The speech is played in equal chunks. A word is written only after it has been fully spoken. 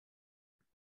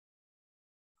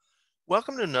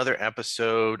Welcome to another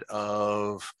episode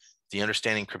of the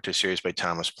Understanding Crypto series by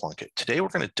Thomas Plunkett. Today, we're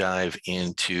going to dive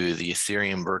into the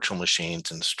Ethereum Virtual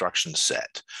Machine's instruction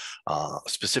set.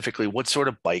 Specifically, what sort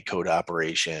of bytecode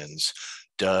operations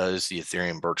does the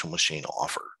Ethereum Virtual Machine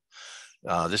offer?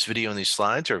 This video and these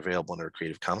slides are available under a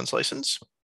Creative Commons license.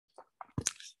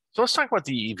 So let's talk about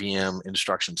the EVM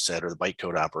instruction set, or the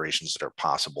bytecode operations that are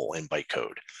possible in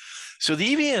bytecode. So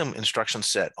the EVM instruction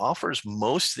set offers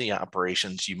most of the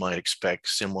operations you might expect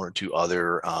similar to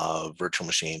other virtual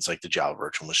machines like the Java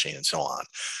virtual machine and so on.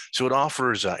 So it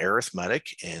offers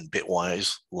arithmetic and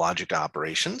bitwise logic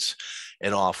operations.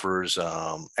 It offers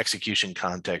execution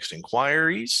context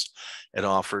inquiries. It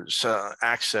offers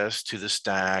access to the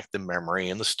stack, the memory,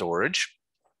 and the storage.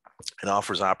 It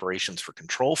offers operations for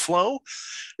control flow,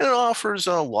 and it offers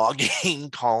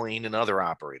logging, calling, and other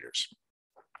operators.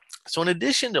 So in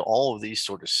addition to all of these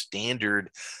sort of standard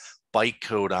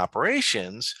bytecode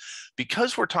operations,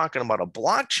 because we're talking about a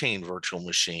blockchain virtual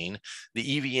machine,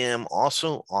 the EVM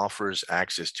also offers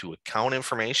access to account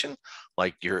information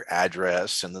like your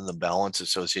address and then the balance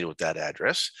associated with that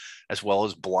address, as well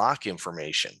as block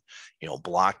information,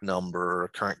 block number,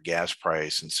 current gas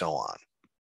price, and so on.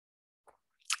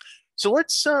 So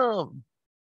let's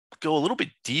go a little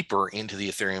bit deeper into the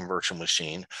Ethereum virtual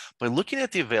machine by looking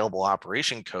at the available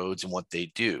operation codes and what they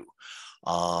do.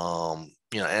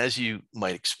 As you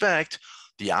might expect,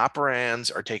 the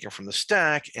operands are taken from the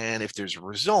stack, and if there's a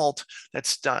result,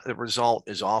 the result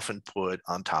is often put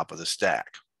on top of the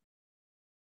stack.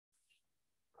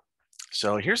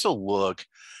 So here's a look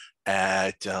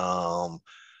at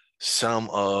some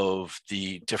of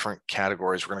the different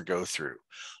categories we're going to go through.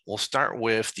 We'll start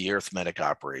with the arithmetic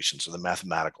operations, or the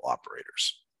mathematical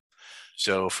operators.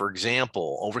 So for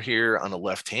example, over here on the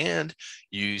left hand,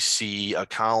 you see a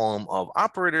column of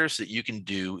operators that you can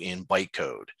do in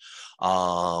bytecode.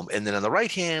 And then on the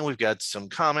right hand, we've got some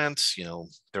comments,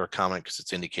 they're a comment because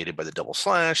it's indicated by the double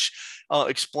slash,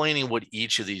 explaining what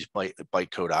each of these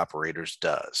bytecode operators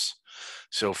does.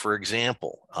 So for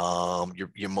example,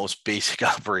 your most basic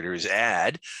operator is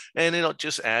add, and it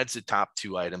just adds the top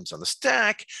two items on the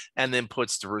stack and then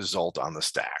puts the result on the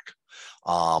stack.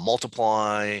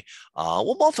 Multiply,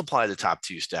 we'll multiply the top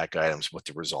two stack items with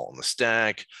the result on the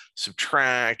stack.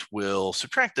 Subtract, will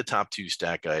subtract the top two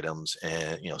stack items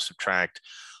and subtract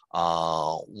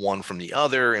one from the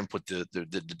other and put the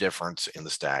difference in the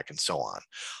stack, and so on.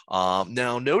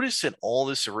 Now notice that all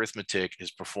this arithmetic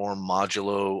is performed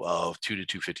modulo of 2 to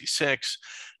 256,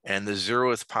 and the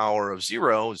 0th power of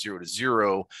 0 to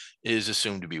 0, is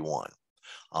assumed to be 1.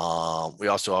 We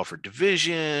also offer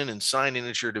division and sign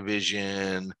integer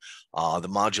division, the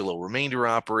modulo remainder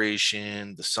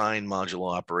operation, the sign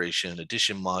modulo operation,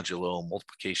 addition modulo,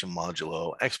 multiplication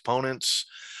modulo, exponents,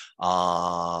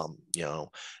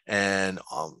 and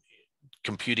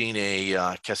computing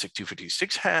a Keswick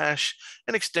 256 hash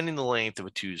and extending the length of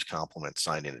a 2's complement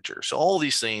signed integer. So all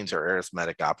these things are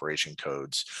arithmetic operation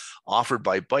codes offered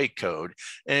by bytecode.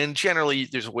 And generally,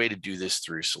 there's a way to do this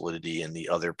through Solidity and the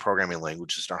other programming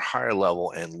languages that are higher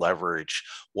level and leverage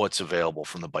what's available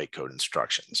from the bytecode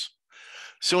instructions.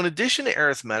 So in addition to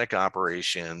arithmetic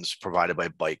operations provided by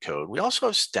bytecode, we also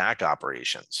have stack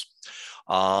operations.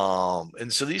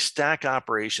 And so these stack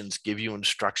operations give you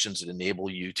instructions that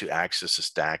enable you to access the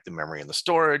stack, the memory, and the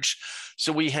storage.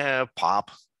 So we have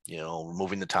pop,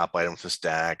 removing the top item from the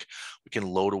stack. We can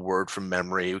load a word from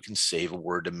memory. We can save a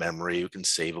word to memory. We can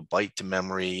save a byte to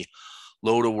memory.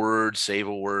 Load a word, save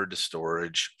a word to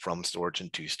storage, from storage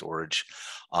and to storage.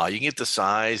 You can get the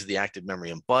size of the active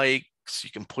memory in bytes.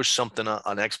 You can push something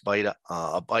on X byte,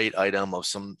 a byte item of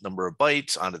some number of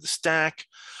bytes onto the stack,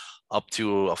 up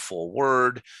to a full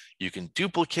word. You can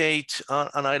duplicate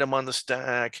an item on the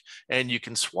stack, and you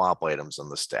can swap items on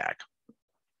the stack.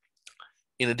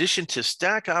 In addition to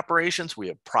stack operations, we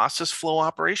have process flow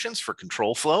operations for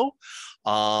control flow.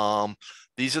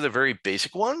 These are the very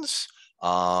basic ones.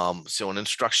 So an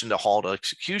instruction to halt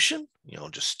execution,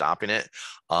 just stopping it.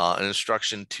 An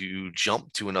instruction to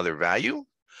jump to another value.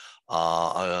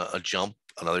 Another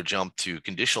jump to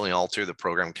conditionally alter the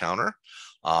program counter.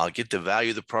 Get the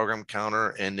value of the program counter,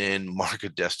 and then mark a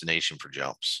destination for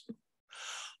jumps.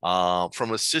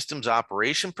 From a systems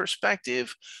operation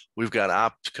perspective, we've got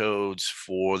opcodes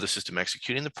for the system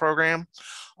executing the program.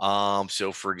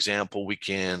 So for example, we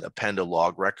can append a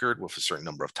log record with a certain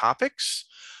number of topics.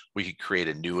 We could create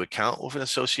a new account with an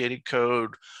associated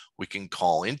code. We can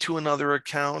call into another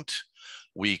account.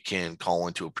 We can call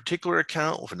into a particular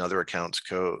account with another account's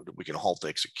code. We can halt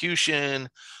execution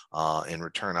and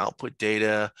return output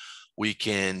data. We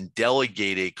can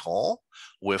delegate a call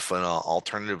with an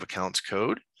alternative account's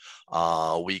code.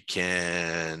 We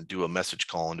can do a message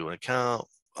call into an account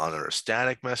under a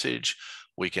static message.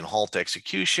 We can halt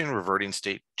execution, reverting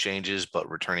state changes, but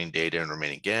returning data and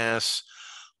remaining gas.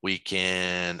 We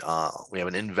can, we have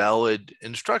an invalid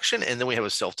instruction, and then we have a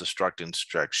self-destruct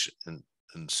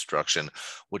instruction,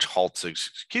 which halts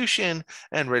execution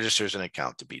and registers an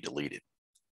account to be deleted.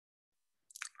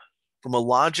 From a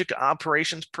logic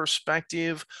operations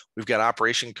perspective, we've got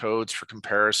operation codes for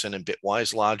comparison and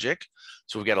bitwise logic.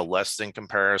 So we've got a less than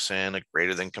comparison, a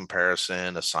greater than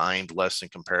comparison, assigned less than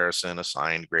comparison,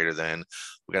 assigned greater than.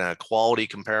 We've got an equality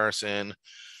comparison.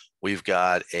 We've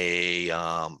got a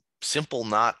simple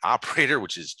not operator,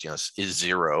 which is just is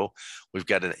zero. We've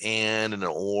got an and an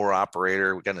or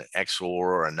operator. We've got an XOR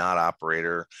or a not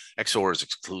operator. XOR is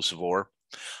exclusive or.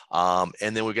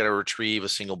 And then we've got to retrieve a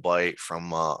single byte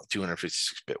from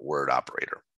 256-bit word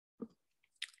operator.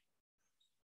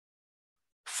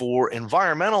 For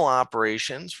environmental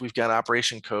operations, we've got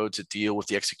operation codes that deal with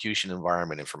the execution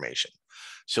environment information.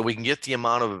 So we can get the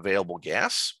amount of available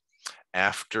gas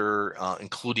after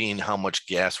including how much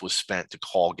gas was spent to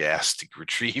call gas to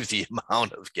retrieve the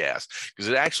amount of gas, because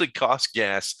it actually costs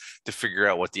gas to figure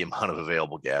out what the amount of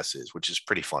available gas is, which is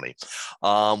pretty funny.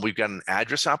 We've got an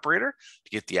address operator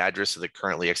to get the address of the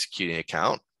currently executing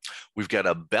account. We've got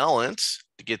a balance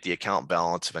to get the account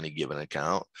balance of any given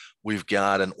account. We've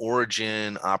got an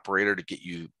origin operator to get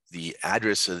you the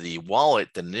address of the wallet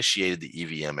that initiated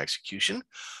the EVM execution.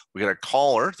 We got a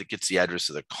caller that gets the address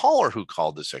of the caller who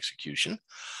called this execution.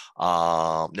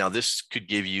 Now this could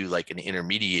give you like an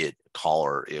intermediate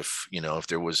caller if, you know, if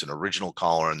there was an original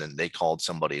caller and then they called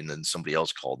somebody and then somebody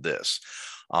else called this.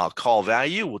 Call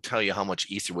value will tell you how much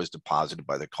ether was deposited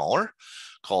by the caller.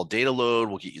 Call data load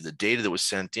will get you the data that was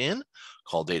sent in.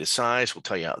 Call data size will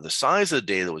tell you the size of the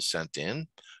data that was sent in.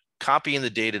 Copying the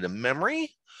data to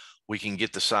memory, we can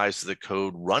get the size of the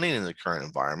code running in the current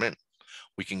environment.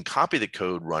 We can copy the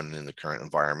code running in the current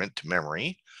environment to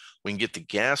memory. We can get the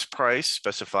gas price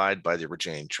specified by the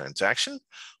originating transaction.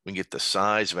 We can get the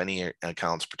size of any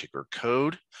account's particular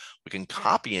code. We can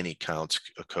copy any account's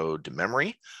code to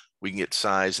memory. We can get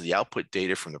size of the output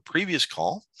data from the previous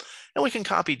call, and we can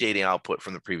copy data output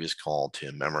from the previous call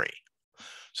to memory.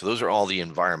 So those are all the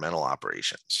environmental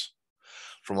operations.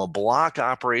 From a block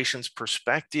operations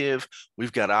perspective,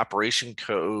 we've got operation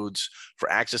codes for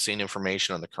accessing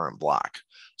information on the current block.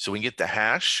 So we can get the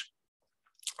hash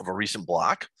of a recent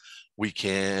block. We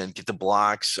can get the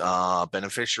block's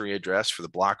beneficiary address for the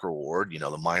block reward, you know,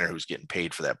 the miner who's getting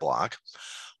paid for that block.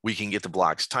 We can get the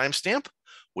block's timestamp.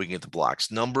 We can get the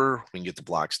block's number. We can get the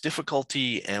block's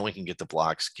difficulty, and we can get the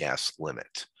block's gas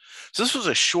limit. So this was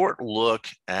a short look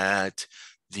at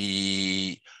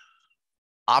the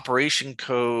operation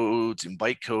codes and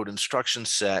bytecode instruction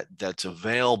set that's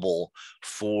available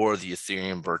for the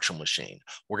Ethereum Virtual Machine.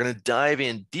 We're going to dive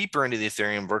in deeper into the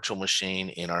Ethereum Virtual Machine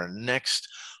in our next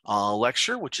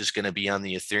lecture, which is going to be on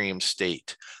the Ethereum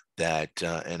state that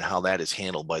and how that is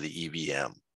handled by the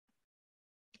EVM.